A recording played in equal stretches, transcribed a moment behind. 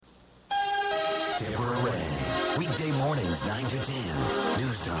Tipper-Array. Weekday mornings 9 to 10.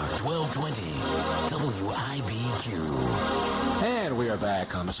 News Talk 1220. WIBQ. And we are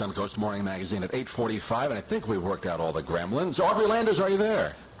back on the Suncoast Morning Magazine at 8:45, and I think we've worked out all the gremlins. Audrey Landers, are you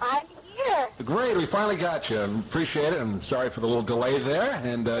there? I'm here. Great, we finally got you. Appreciate it, and sorry for the little delay there.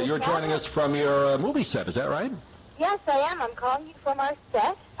 And you're joining us from your movie set, is that right? Yes, I am. I'm calling you from our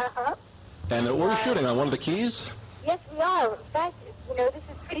set. And we're shooting on one of the keys? Yes, we are. In fact, this is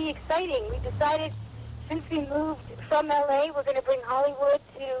pretty exciting. We decided since we moved from L.A., we're going to bring Hollywood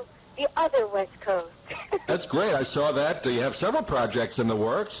to the other West Coast. That's great. I saw that. You have several projects in the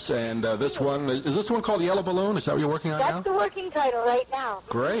works, and is this one called Yellow Balloon? Is that what you're working on now? That's the working title right now.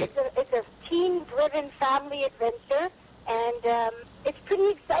 Great. It's a teen-driven family adventure, and it's pretty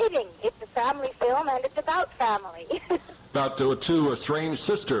exciting. It's a family film, and it's about family. About two estranged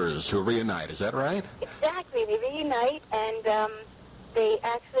sisters who reunite. Is that right? Exactly. They reunite, and they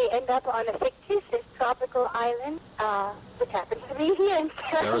actually end up on a fictitious tropical island, which happens to be here in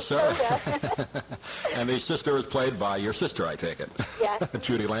Sarasota. And the sister is played by your sister, I take it. Yes.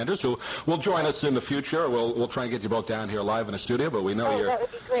 Judy Landers, who will join us in the future. We'll try and get you both down here live in the studio, but we know that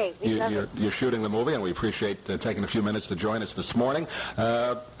would be great. You're shooting the movie, and we appreciate taking a few minutes to join us this morning.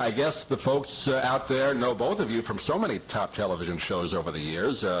 I guess the folks out there know both of you from so many top television shows over the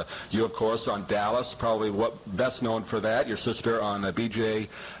years. You, of course, on Dallas, probably best known for that. Your sister on BJ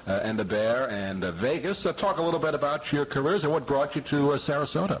and the Bear and Vegas. Talk a little bit about your careers and what brought you to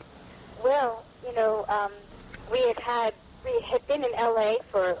Sarasota. Well, we had been in L.A.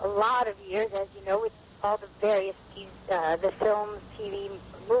 for a lot of years, as you know, with all the various the films, TV,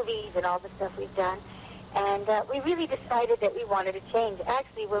 movies, and all the stuff we've done. And we really decided that we wanted to change,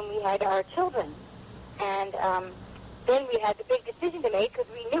 actually, when we had our children. And then we had the big decision to make because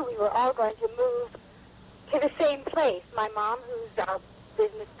we knew we were all going to move to the same place. My mom, who's our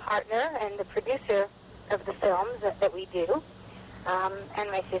business partner and the producer of the films that we do,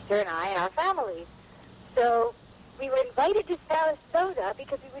 and my sister and I, our families. So we were invited to Sarasota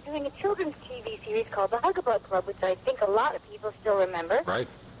because we were doing a children's TV series called The Hug-a-Bug Club, which I think a lot of people still remember. Right.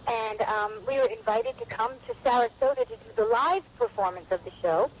 And we were invited to come to Sarasota to do the live performance of the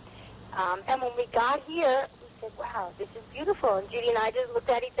show. And when we got here, we said, wow, this is beautiful. And Judy and I just looked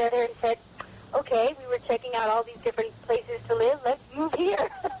at each other and said, okay, we were checking out all these different places to live. Let's move here.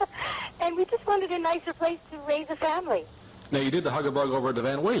 And we just wanted a nicer place to raise a family. Now, you did the Hug-a-Bug over at the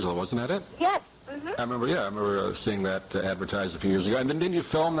Van Wezel, wasn't that it? Yes. Mm-hmm. I remember seeing that advertised a few years ago. And then didn't you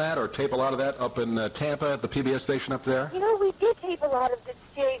film that or tape a lot of that up in Tampa at the PBS station up there? We did tape a lot of the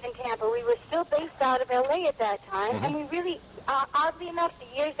series in Tampa. We were still based out of L.A. at that time. Mm-hmm. And we really, oddly enough,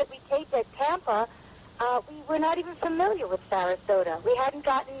 the years that we taped at Tampa, we were not even familiar with Sarasota. We hadn't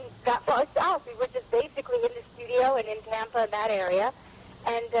got far south. We were just basically in the studio and in Tampa, in that area.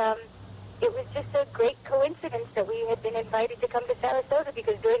 And it was just a great coincidence that we had been invited to come to Sarasota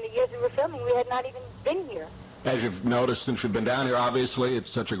because during the years we were filming, we had not even been here. As you've noticed since you've been down here, obviously,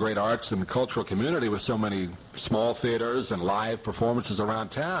 it's such a great arts and cultural community with so many small theaters and live performances around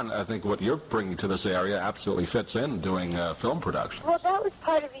town. I think what you're bringing to this area absolutely fits in doing film production. Well, that was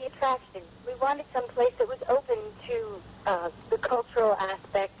part of the attraction. We wanted some place that was open to the cultural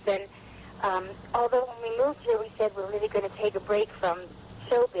aspects. And although when we moved here, we said we're really going to take a break from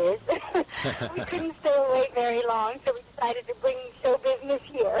showbiz. We couldn't stay away very long, so we decided to bring show business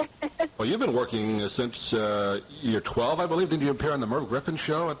here. Well, you've been working since you're 12, I believe. Didn't you appear on the Merv Griffin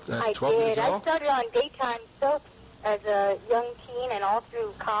show at 12 years old? I did. I started on daytime soaps as a young teen and all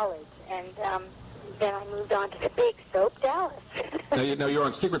through college. And then I moved on to the big soap, Dallas. Now you're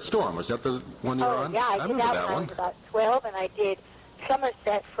on Secret Storm. Was that the one you were on? Yeah, I did that when I was about 12, and I did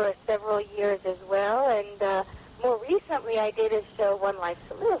Somerset for several years as well. And more recently, I did a show, One Life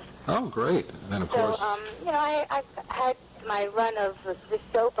to Live. Oh, great. And then, of course... I've had my run of the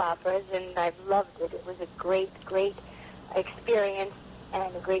soap operas, and I've loved it. It was a great, great experience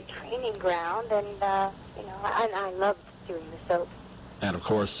and a great training ground, and, I loved doing the soap. And, of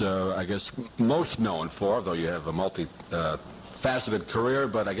course, I guess most known for, though you have a multi-faceted career,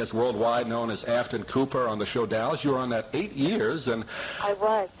 but I guess worldwide known as Afton Cooper on the show Dallas. You were on that 8 years, and... I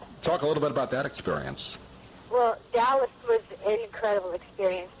was. Talk a little bit about that experience. Well, Dallas was an incredible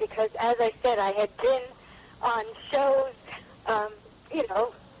experience because, as I said, I had been on shows,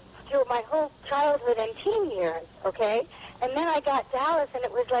 through my whole childhood and teen years, okay? And then I got Dallas, and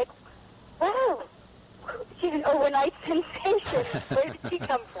it was like, wow, she's an overnight sensation. Where did she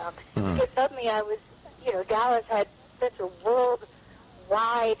come from? Mm-hmm. Because suddenly I was, Dallas had such a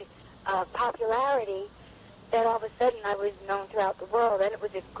worldwide popularity that all of a sudden I was known throughout the world. And it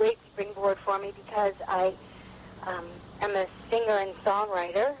was a great springboard for me because I am a singer and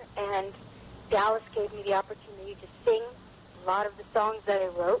songwriter, and Dallas gave me the opportunity to sing a lot of the songs that I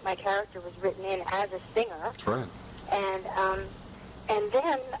wrote. My character was written in as a singer. That's right. And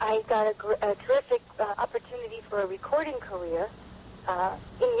then I got a terrific opportunity for a recording career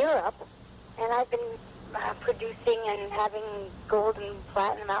in Europe, and I've been producing and having gold and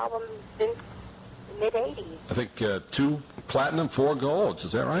platinum albums since the mid-'80s. I think 2 platinum, 4 golds.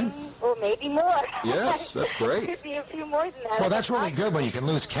 Is that right? Or maybe more. Yes, that's great. Could be a few more than that. Well, that's really good when you can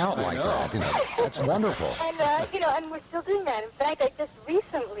lose count like that. You know, that's wonderful. And, and we're still doing that. In fact, I just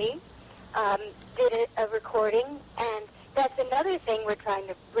recently did a recording, and that's another thing we're trying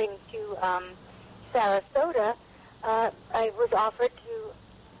to bring to Sarasota. I was offered to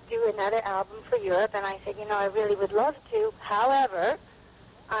do another album for Europe, and I said, I really would love to. However,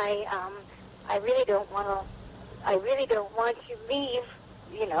 I really don't want to leave.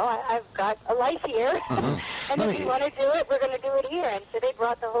 I've got a life here, and if you want to do it, we're going to do it here. And so they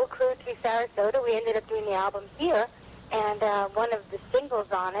brought the whole crew to Sarasota. We ended up doing the album here, and one of the singles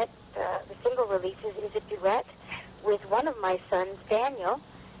on it, the single releases, is a duet with one of my sons, Daniel,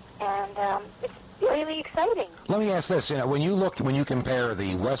 and it's really exciting. Let me ask this: when you compare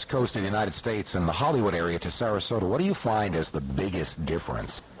the West Coast of the United States and the Hollywood area to Sarasota, what do you find as the biggest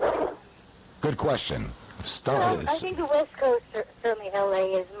difference? Good question. I think the West Coast, certainly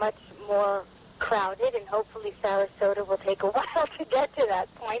L.A., is much more crowded, and hopefully Sarasota will take a while to get to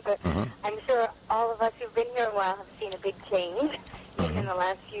that point, but I'm sure all of us who've been here a while have seen a big change even in the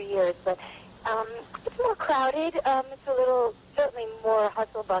last few years. But it's more crowded. It's a little, certainly more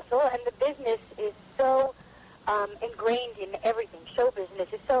hustle-bustle, and the business is so ingrained in everything. Show business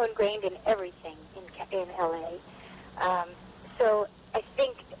is so ingrained in everything in L.A. So I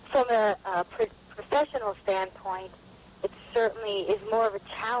think from a professional standpoint, it certainly is more of a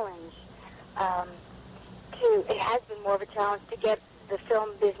challenge it has been more of a challenge to get the film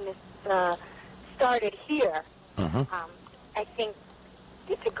business started here. I think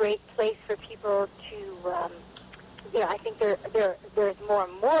it's a great place for people to, I think there's more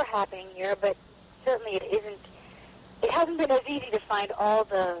and more happening here, but certainly it hasn't been as easy to find all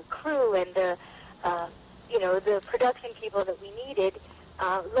the crew and the production people that we needed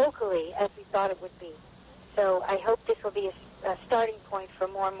locally as we thought it would be. So I hope this will be a starting point for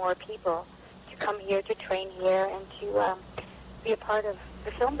more and more people to come here, to train here, and to be a part of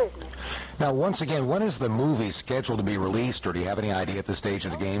the film business. Now, once again, when is the movie scheduled to be released, or do you have any idea at this stage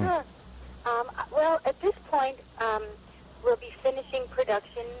of the game? Sure. Well, at this point, we'll be finishing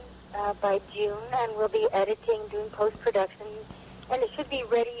production by June, and we'll be editing, doing post-production, and it should be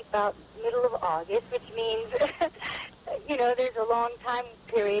ready about middle of August, which means, there's a long time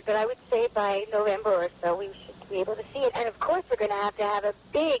period, but I would say by November or so we should be able to see it. And, of course, we're going to have a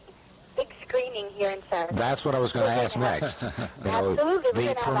big screening here in Sarasota. That's what I was going to ask next. Absolutely.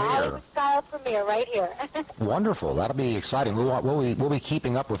 We're going to have a Hollywood-style premiere right here. Wonderful. That'll be exciting. We'll be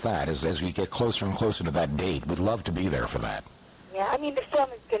keeping up with that as we get closer and closer to that date. We'd love to be there for that. Yeah, the film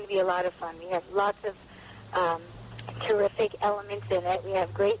is going to be a lot of fun. We have lots of terrific elements in it. We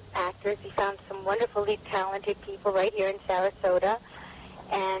have great actors. We found some wonderfully talented people right here in Sarasota,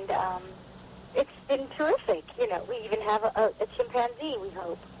 and it's been terrific. We even have a chimpanzee, we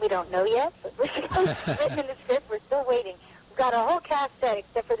hope. We don't know yet, but we're written in the script. We're still waiting. We've got a whole cast set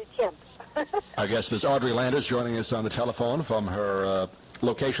except for the chimp. Our guest is Audrey Landers, joining us on the telephone from her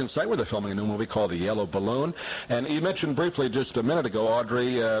location site where they're filming a new movie called The Yellow Balloon. And you mentioned briefly just a minute ago,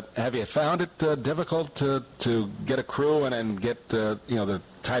 Audrey, have you found it difficult to get a crew and get the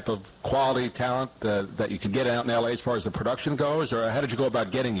type of quality talent that you can get out in L.A. as far as the production goes, or how did you go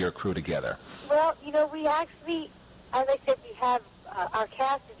about getting your crew together? Well, we actually, as I said, we have our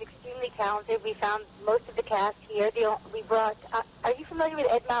cast is extremely talented. We found most of the cast here. We brought. Are you familiar with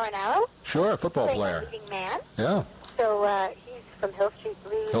Ed Marinaro? Sure, football player. Leading man. Yeah. So he's from Hill Street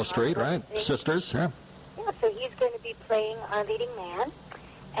Blues. Hill Street, right? Sisters, yeah. Yeah, so he's going to be playing our leading man,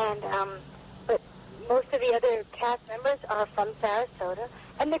 and but most of the other cast members are from Sarasota,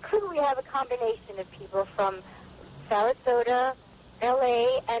 and the crew, we have a combination of people from Sarasota,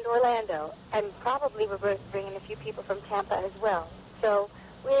 L.A., and Orlando, and probably we're bringing a few people from Tampa as well. So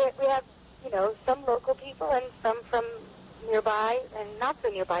we have, some local people and some from nearby and not so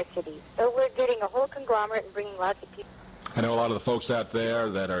nearby cities. So we're getting a whole conglomerate and bringing lots of people. I know a lot of the folks out there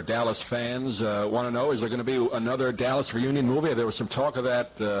that are Dallas fans want to know, is there going to be another Dallas reunion movie? There was some talk of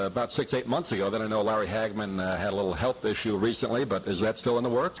that about 6-8 months ago. Then I know Larry Hagman had a little health issue recently, but is that still in the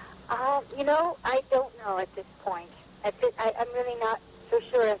works? I don't know at this point. I'm really not so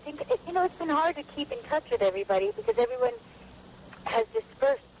sure. I think, it's been hard to keep in touch with everybody because everyone has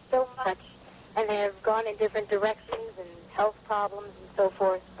dispersed so much and they have gone in different directions and health problems and so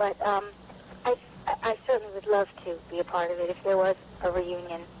forth. But I I certainly would love to be a part of it if there was a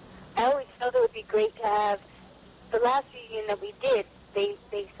reunion. I always felt it would be great to have the last reunion that we did. They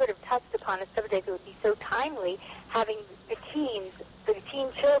sort of touched upon a subject that would be so timely, having the teen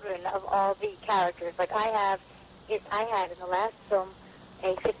children of all the characters. Like I had in the last film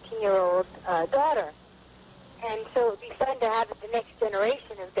a 15-year-old daughter. And so it would be fun to have the next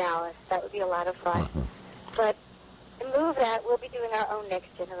generation of Dallas. That would be a lot of fun. But in lieu of that, we'll be doing our own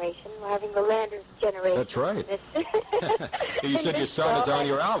next generation. We're having the Landers generation. That's right. You said your son is on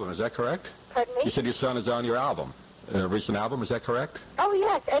your album. Is that correct? Pardon me? You said your son is on your album. Recent album, is that correct? Oh,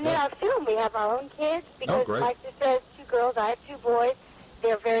 yes. And in our film, we have our own kids. Because great. my sister has 2 girls. I have 2 boys.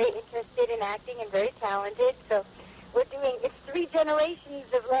 They're very interested in acting and very talented. So we're doing, it's 3 generations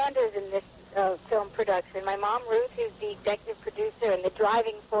of Landers in this film production. My mom, Ruth, who's the executive producer and the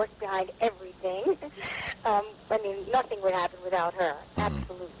driving force behind everything. I mean, nothing would happen without her.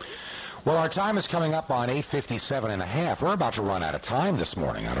 Absolutely. Well, our time is coming up on 8:57.5. We're about to run out of time this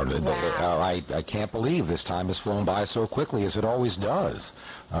morning. I can't believe this time has flown by so quickly as it always does.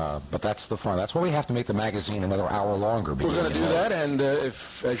 But that's the fun. That's why we have to make the magazine another hour longer. We're going to do that, and if,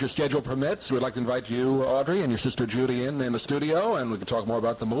 as your schedule permits, we'd like to invite you, Audrey, and your sister Judy in the studio, and we can talk more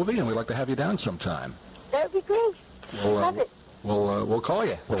about the movie, and we'd like to have you down sometime. That would be great. Love it. We'll call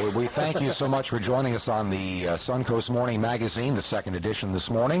you. Well, we thank you so much for joining us on the Suncoast Morning Magazine, the 2nd edition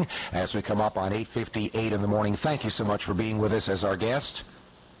this morning, as we come up on 8:58 in the morning. Thank you so much for being with us as our guest.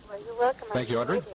 Well, you're welcome. Thank you, Audrey.